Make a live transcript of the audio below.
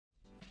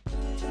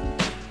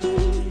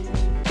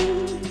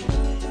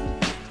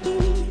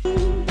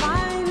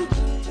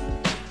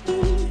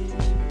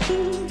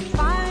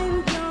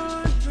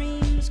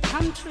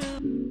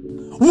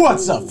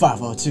What's up,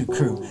 502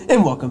 crew,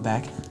 and welcome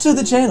back to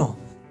the channel.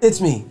 It's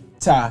me,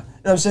 Ty,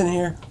 and I'm sitting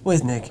here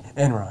with Nick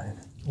and Ryan.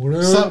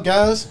 What's up,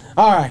 guys?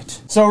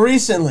 Alright, so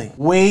recently,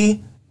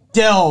 we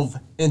delve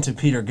into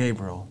Peter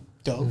Gabriel.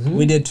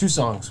 We did 2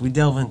 songs, we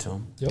delve into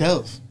him.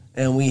 Delve.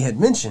 And we had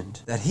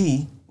mentioned that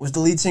he was the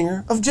lead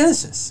singer of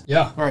Genesis.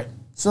 Yeah. Right.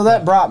 So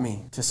that brought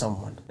me to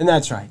someone, and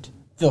that's right,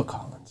 Phil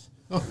Collins.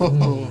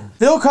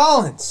 Phil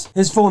Collins,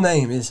 his full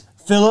name is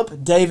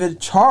Philip David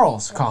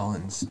Charles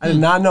Collins. I did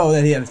not know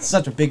that he had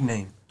such a big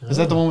name. Is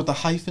that the one with the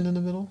hyphen in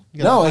the middle?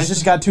 No, it's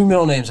just got 2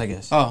 middle names, I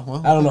guess. Oh,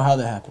 well. I don't know how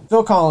that happened.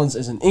 Phil Collins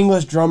is an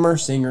English drummer,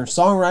 singer,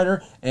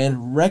 songwriter,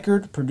 and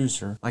record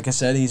producer. Like I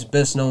said, he's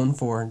best known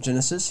for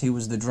Genesis. He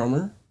was the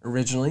drummer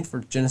originally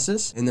for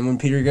Genesis. And then when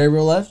Peter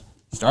Gabriel left,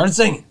 he started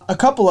singing. A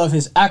couple of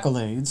his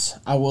accolades,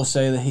 I will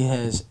say that he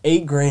has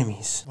 8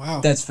 Grammys. Wow.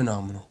 That's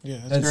phenomenal.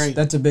 Yeah, that's great.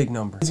 That's a big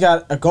number. He's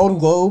got a Golden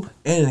Globe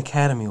and an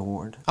Academy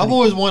Award. I've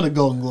always wanted a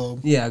Golden Globe.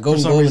 Yeah,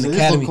 Golden Globe and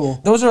Academy.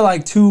 Cool. Those are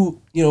like 2,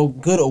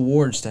 good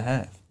awards to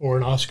have. Or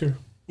an Oscar.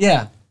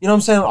 Yeah. You know what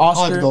I'm saying? Oscar.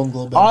 I like the Golden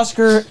Globe better.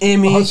 Oscar,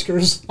 Emmy.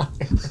 Oscars.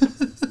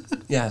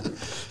 Yeah.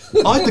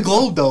 I like the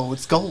Globe, though.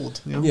 It's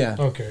gold. You know? Yeah.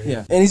 Okay.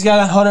 Yeah. And he's got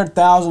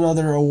 100,000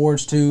 other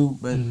awards too,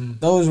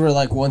 but those were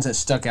like ones that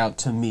stuck out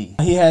to me.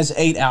 He has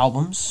 8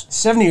 albums.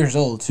 70 years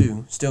old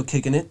too. Still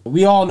kicking it.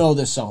 We all know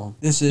this song.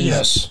 This is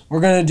Yes.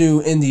 We're gonna do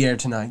In the Air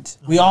Tonight.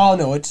 We all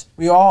know it.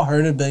 We all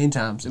heard it a billion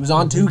times. It was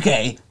on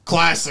 2K.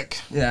 Classic.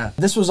 Yeah.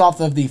 This was off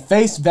of the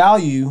Face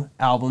Value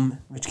album,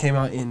 which came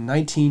out in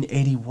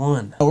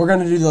 1981. We're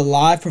gonna do the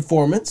live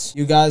performance.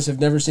 You guys have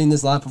never seen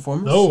this live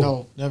performance? No.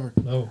 No, never.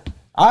 No.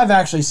 I've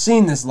actually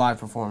seen this live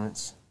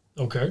performance,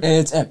 Okay. and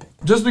it's epic.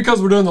 Just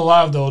because we're doing the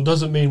live, though,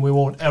 doesn't mean we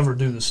won't ever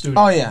do the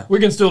studio. Oh, yeah. We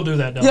can still do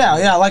that, though.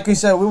 Yeah, like we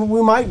said,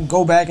 we might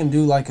go back and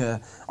do like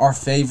our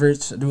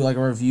favorites, do like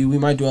a review. We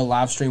might do a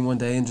live stream one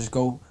day and just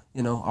go,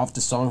 off the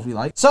songs we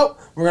like. So,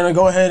 we're going to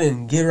go ahead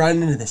and get right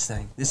into this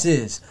thing. This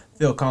is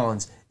Phil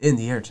Collins, In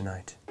the Air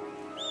Tonight.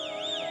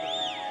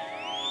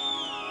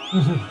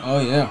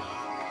 Oh, yeah.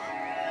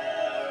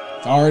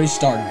 It's already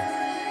starting.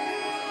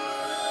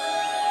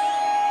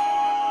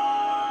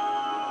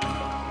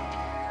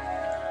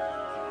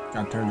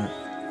 Gotta turn it.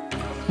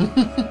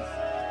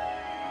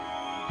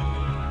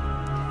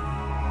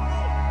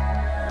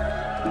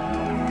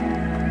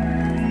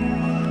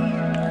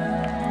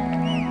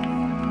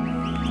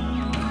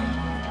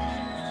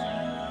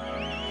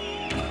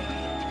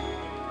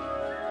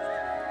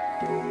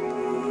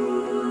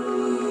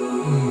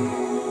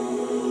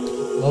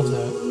 Love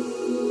that.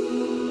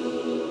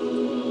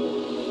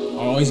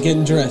 Always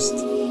getting dressed.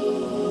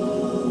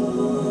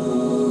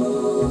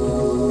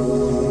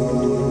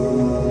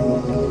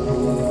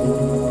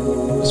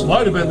 This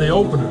might have been the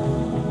opener.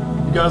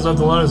 You guys have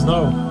to let us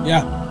know.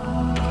 Yeah.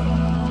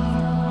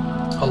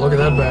 Oh, look at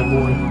that bad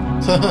boy.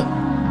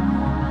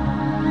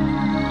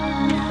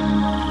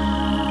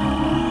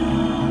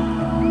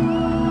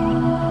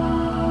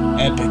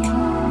 Epic.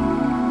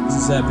 This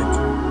is epic.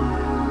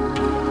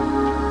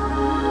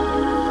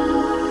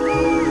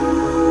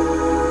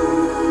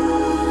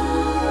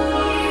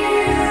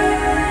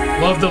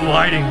 Love the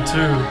lighting,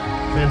 too.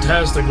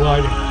 Fantastic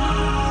lighting.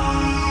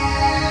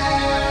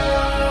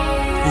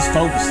 He's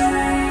focused.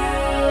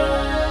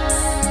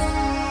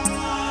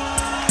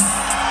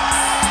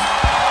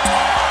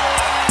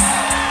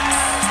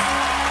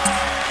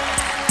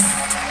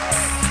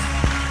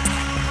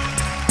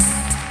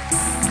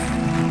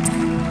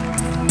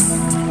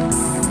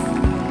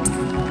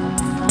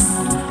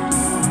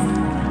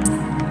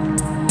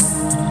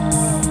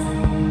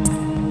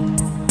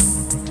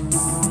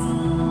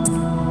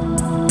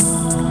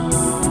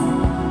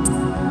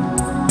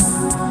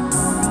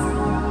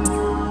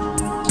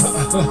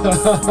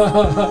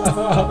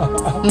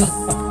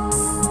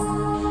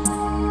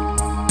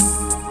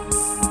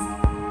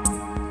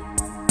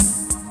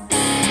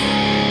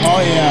 Oh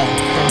yeah.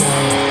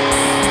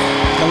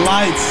 The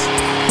lights.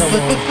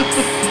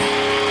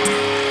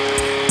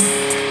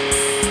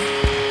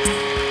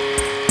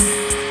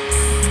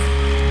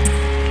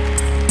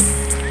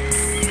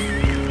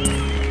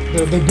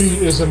 The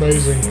beat is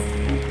amazing.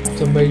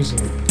 It's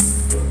amazing.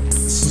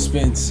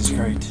 Suspense is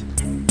great.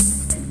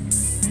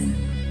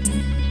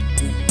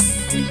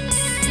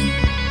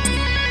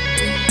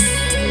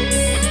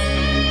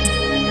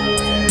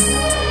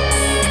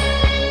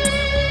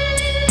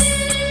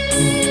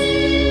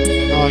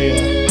 Oh,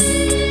 yeah.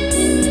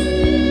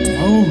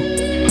 Oh.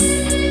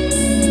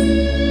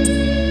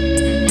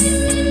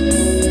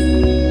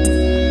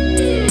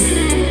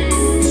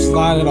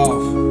 Slide it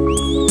off.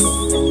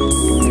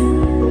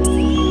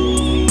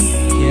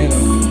 Piano.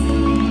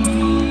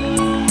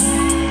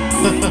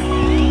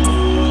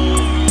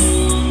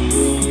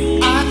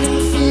 I can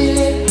feel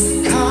it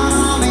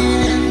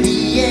coming in the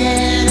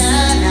air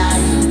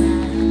tonight.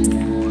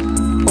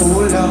 Oh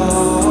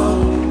Lord.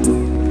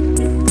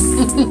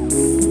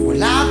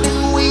 Well, I've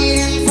been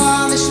waiting for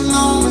this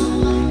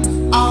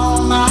moment all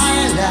my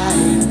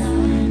life.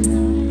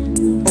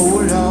 Oh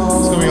Lord.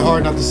 It's gonna be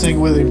hard not to sing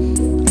with him.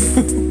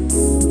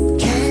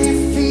 Can you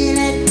feel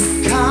it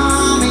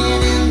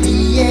coming in the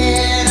air?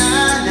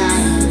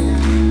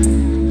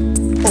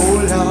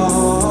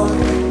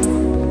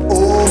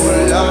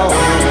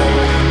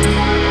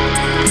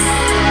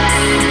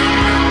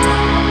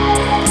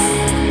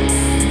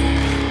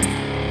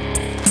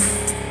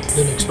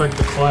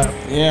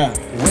 Yeah.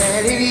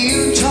 Well, if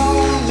you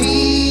told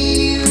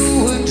me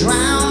you were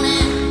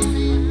drowning,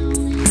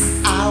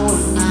 I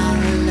would not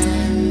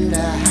lend a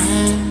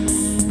hand.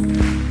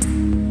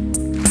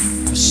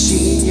 I've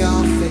seen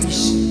your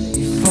face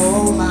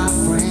before, my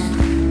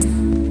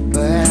friend,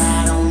 but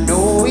I don't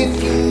know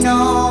if you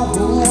know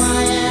who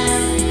I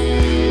am.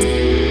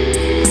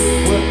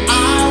 Well, I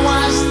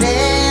was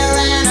there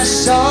and I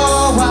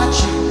saw what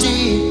you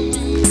did.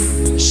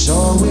 I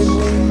saw it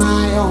with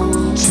my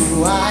own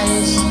two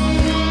eyes.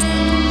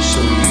 So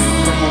you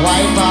can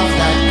wipe off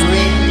that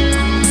grin.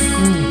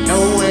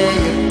 Know where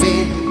you've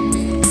been.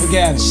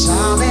 Again.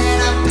 Some in a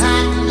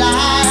pack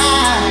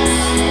life.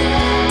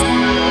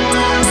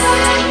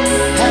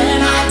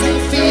 And I can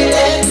feel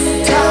it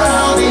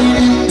coming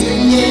in the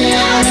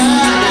air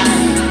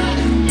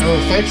tonight. Oh,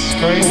 effects is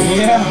crazy.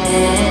 Yeah.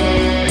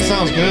 It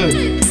sounds good.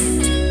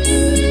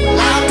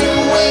 I've been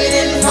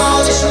waiting for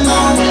this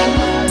moment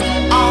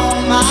all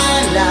my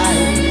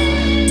life.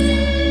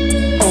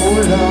 Oh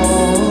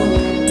Lord,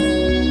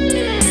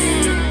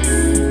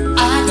 I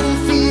can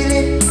feel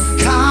it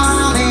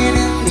coming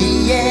in the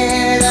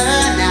air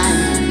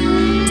tonight.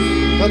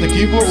 Is that the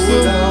keyboard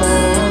still?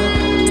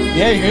 Lord,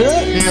 Yeah, you hear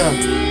that? Yeah.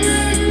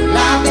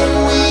 I've been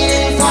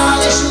waiting for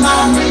this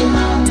moment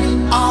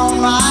all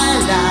my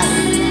life.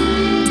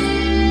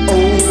 Oh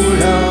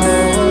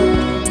Lord,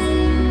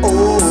 oh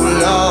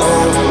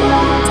Lord.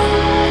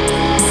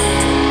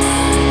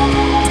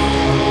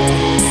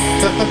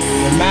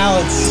 The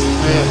mallets.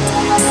 Yeah.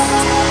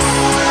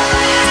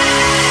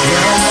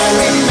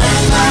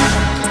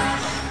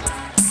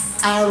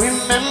 I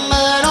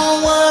remember,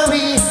 don't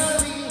worry.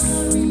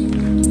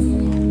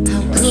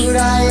 How could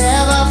I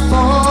ever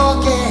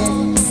forget?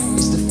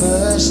 It's the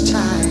first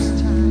time,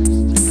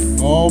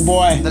 Oh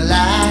boy. the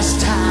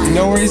last time You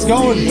know where he's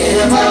going. we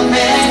ever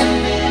met.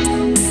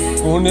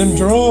 On them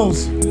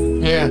drums.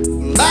 Yeah.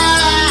 But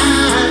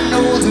I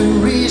know the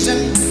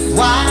reason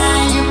why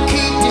you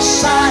keep your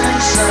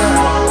silence, sir.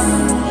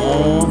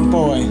 Oh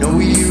boy. No,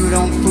 you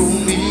don't fool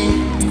me.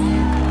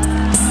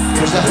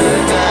 'Cause the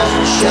hurt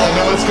doesn't I show,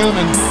 know it's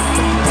coming.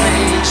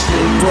 pain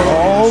still grows.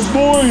 Oh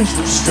boy.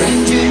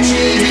 Stranger to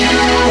you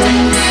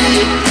and me.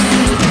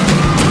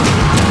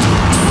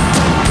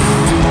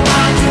 I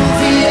can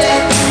feel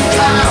it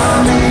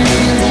coming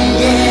in the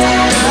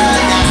air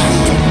tonight.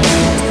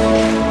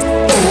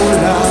 Oh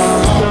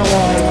Lord,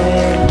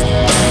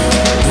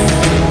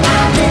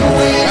 I've been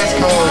waiting That's for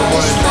cold,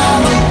 this boy.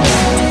 moment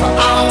for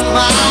all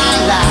my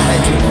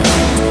life.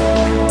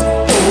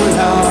 Oh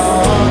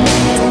Lord,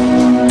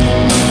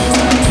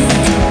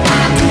 I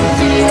can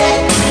feel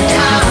it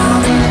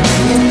coming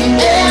in the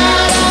air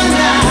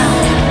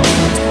tonight.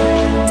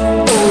 Oh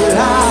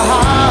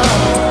Lord,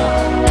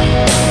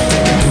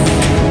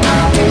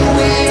 I've been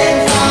waiting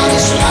for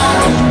this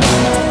moment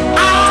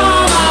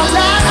all my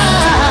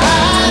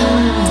life.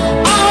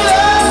 Oh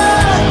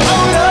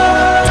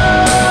Lord,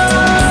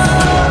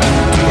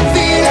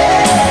 feel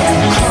it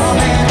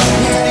coming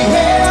in the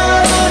air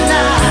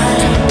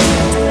tonight.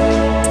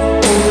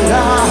 Oh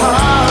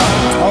Lord,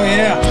 Oh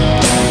yeah.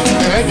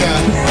 Yeah, that guy.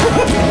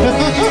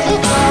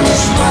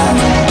 this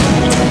moment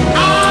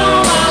all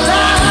my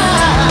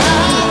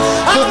life.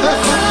 Oh Lord,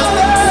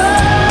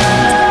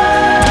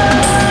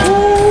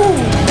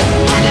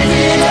 I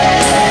feel it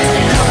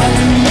coming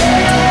in the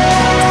air.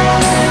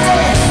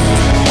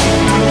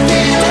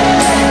 Feel it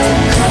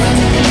coming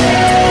in the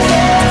air.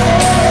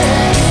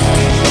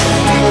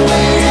 Been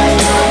waiting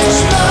for this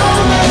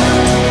moment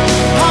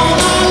all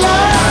my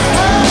life.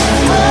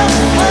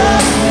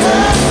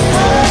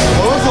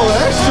 Oh, it's a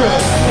little extra.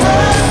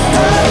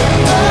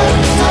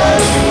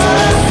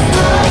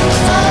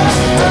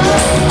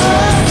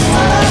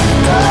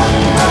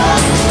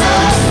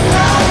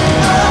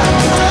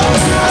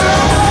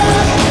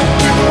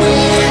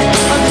 Waiting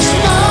for this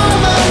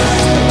moment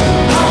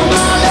all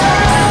my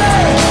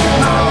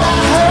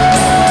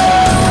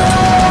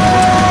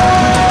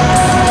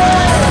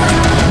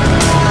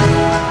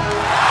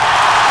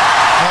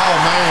Oh,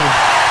 man.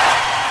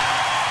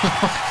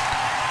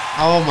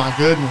 Oh, my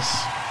goodness.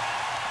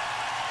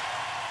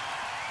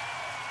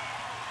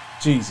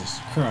 Jesus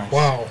Christ.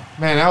 Wow.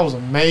 Man, that was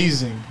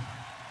amazing.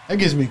 That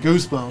gives me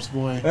goosebumps,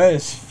 boy. That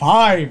is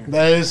fire.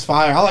 That is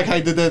fire. I like how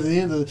he did that at the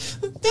end of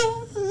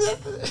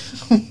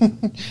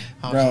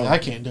Bro. I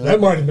can't do That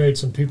it. might have made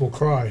some people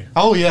cry.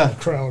 Oh, yeah.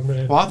 Crowd,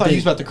 man. Well, I thought you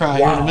was about to cry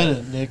here in a Wow.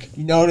 minute, Nick.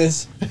 You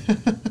notice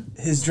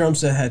his drum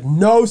set had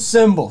no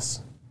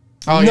cymbals.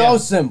 Oh, no yeah.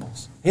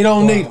 cymbals. He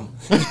don't need them.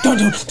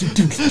 That's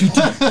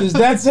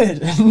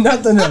it.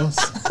 Nothing else.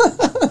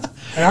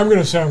 And I'm going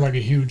to sound like a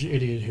huge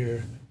idiot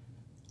here.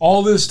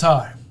 All this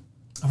time,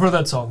 I've heard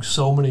that song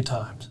so many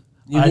times.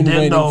 You've been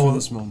waiting for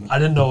this moment. I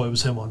didn't know it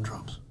was him on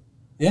drums.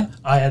 Yeah.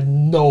 I had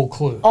no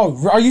clue.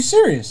 Oh, are you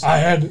serious? I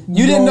had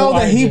You didn't know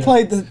that he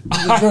played the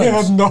I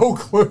drums. had no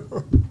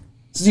clue.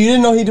 So you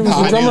didn't know he was No, the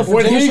I drummer didn't. for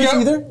When he Genesis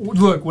got, either?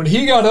 look, when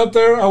he got up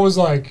there, I was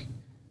like,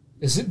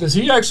 does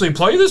he actually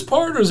play this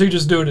part, or is he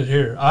just doing it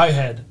here? I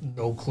had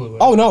no clue.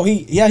 Oh no,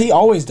 he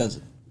always does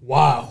it.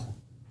 Wow.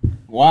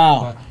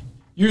 Wow.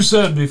 You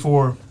said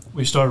before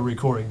we started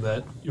recording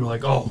that, you were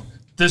like, "Oh,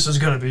 this is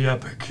gonna be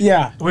epic."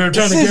 Yeah. We were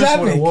trying to This is guess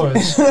what it epic.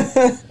 was,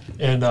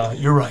 and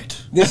you're right.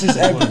 This is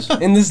epic.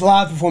 And this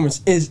live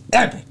performance is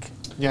epic.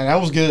 Yeah, that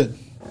was good.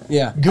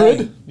 Yeah. Good?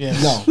 Hey,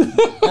 Yeah. no.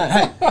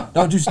 Hey,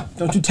 don't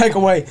you take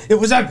away. It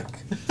was epic.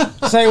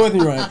 Say it with me,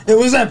 Ryan. It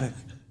was epic.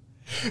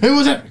 It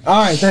was epic.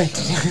 All right,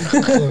 thanks.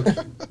 Look,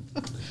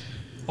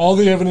 all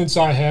the evidence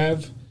I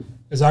have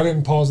is I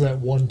didn't pause that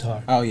one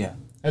time. Oh yeah.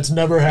 That's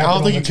never I happened.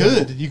 don't think on you the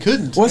channel. could. You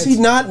couldn't. Was he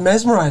not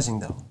mesmerizing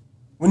though?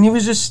 When he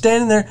was just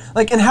standing there,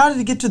 like, and how did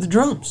he get to the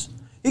drums?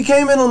 He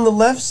came in on the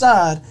left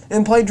side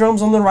and played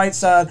drums on the right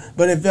side,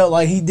 but it felt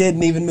like he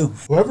didn't even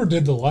move. Whoever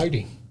did the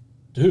lighting,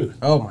 dude,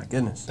 Oh my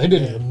goodness. they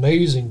did an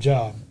amazing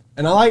job.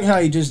 And I like how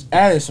he just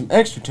added some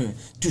extra to it.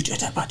 And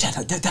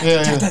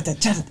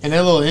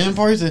that little end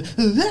part,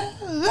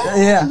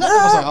 Yeah. I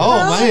was like,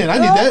 oh man, I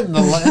need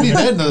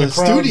that in the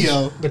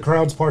studio. The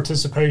crowd's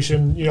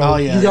participation. You know, Oh,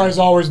 yeah. you guys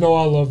always know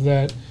I love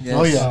that. Yes.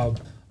 Oh yeah.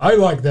 I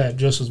like that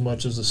just as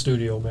much as the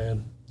studio,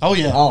 man. Oh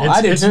yeah. Oh,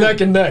 I did It's too.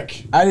 neck and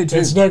neck. I did too.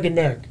 It's neck and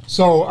neck.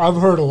 So I've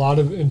heard a lot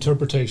of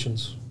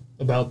interpretations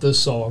about this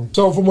song.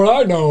 So from what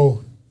I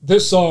know,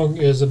 this song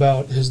is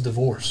about his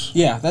divorce.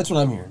 Yeah, that's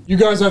what I'm hearing. You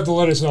guys have to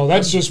let us know.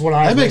 That's just what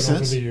I've That makes heard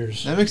over sense. the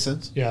years. That makes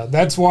sense. Yeah,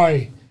 that's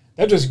why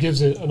that just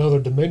gives it another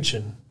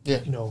dimension. Yeah.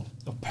 You know,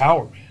 of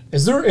power, man.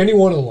 Is there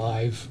anyone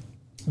alive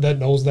that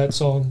knows that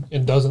song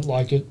and doesn't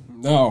like it?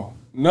 No.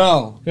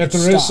 If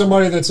there is Stop.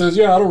 somebody that says,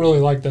 "Yeah, I don't really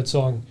like that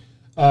song,"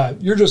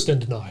 you're just in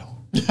denial.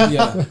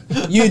 Yeah.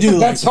 You do like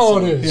That's it, all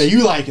so. it is. Yeah,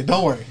 you like it.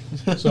 Don't worry.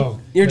 So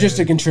You're just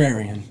a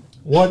contrarian.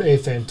 what a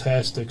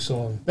fantastic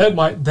song. That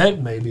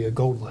may be a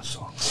gold list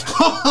song.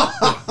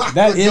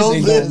 That is Gold a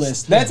gold list.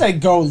 list. That's a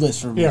gold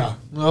list for me. Yeah,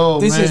 Oh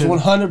This man. is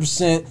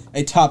 100%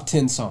 a top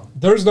 10 song.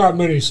 there's not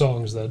many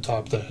songs that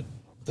top that.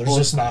 There's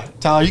just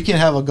not. Tyler, you can't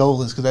have a goal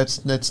list because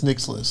that's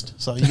Nick's list.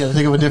 So you got to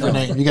think of a different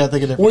name. You got to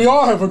think of different. We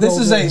all have a This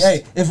gold is list.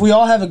 hey, if we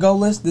all have a gold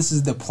list, this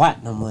is the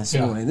platinum list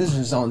Yeah. anyway. This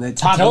is on the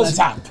top of Tells- the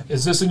top.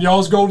 Is this in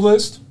y'all's gold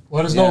list?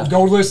 Let us know Yeah. if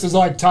gold list is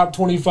like top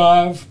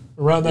 25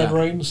 around that Yeah.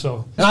 range.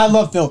 So And I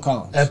love Phil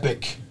Collins.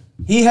 epic.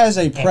 He has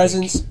a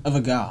presence of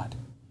a god.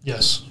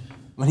 Yes.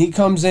 When he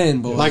comes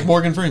in, boy. Like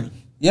Morgan Freeman.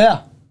 Yeah.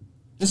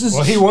 This is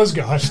Well, he was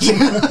God.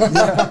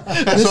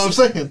 That's what I'm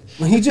saying.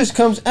 when he just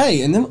comes,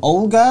 hey, and them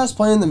old guys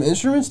playing them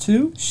instruments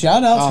too.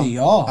 Shout out to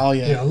y'all. Oh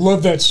yeah. Yeah, I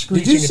love that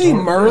screeching. Did you see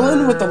guitar.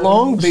 Merlin with the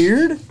long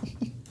beard?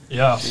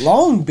 Yeah.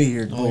 Long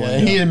beard, boy. Oh, yeah.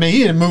 He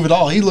didn't move at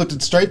all. He looked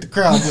at straight the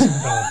crowd.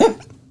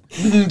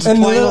 Just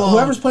And playing along.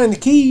 whoever's playing the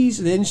keys,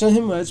 they didn't show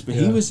him much, but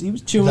Yeah. he was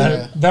chewing.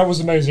 That was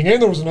amazing.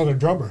 And there was another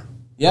drummer.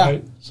 Yeah.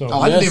 Right? So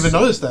Oh, I didn't Yes. even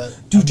notice that.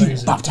 Do-do,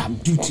 Amazing. bop-tom,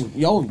 do-do.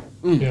 Yo,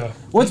 yeah.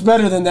 what's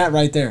better than that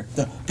right there?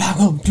 The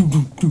bop-tom,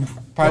 do-do-do.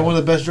 Probably one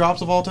of the best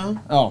drops of all time.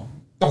 Oh,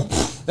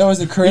 that was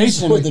the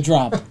creation of the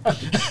drop.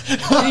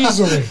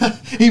 Easily.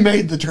 He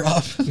made the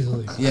drop.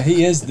 Easily. Yeah,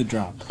 he is the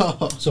drop.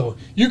 So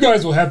you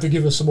guys will have to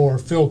give us some more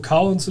Phil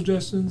Collins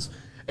suggestions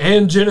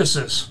and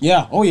Genesis.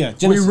 Yeah. Oh yeah. We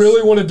Genesis.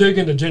 really want to dig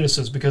into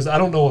Genesis because I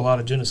don't know a lot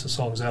of Genesis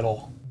songs at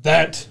all.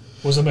 That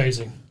was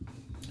amazing.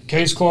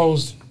 Case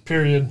closed,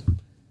 period.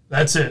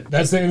 That's it.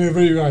 That's the end of the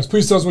video, guys.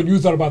 Please tell us what you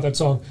thought about that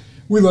song.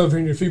 We love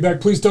hearing your feedback.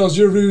 Please tell us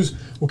your views.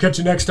 We'll catch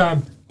you next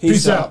time.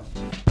 Peace out.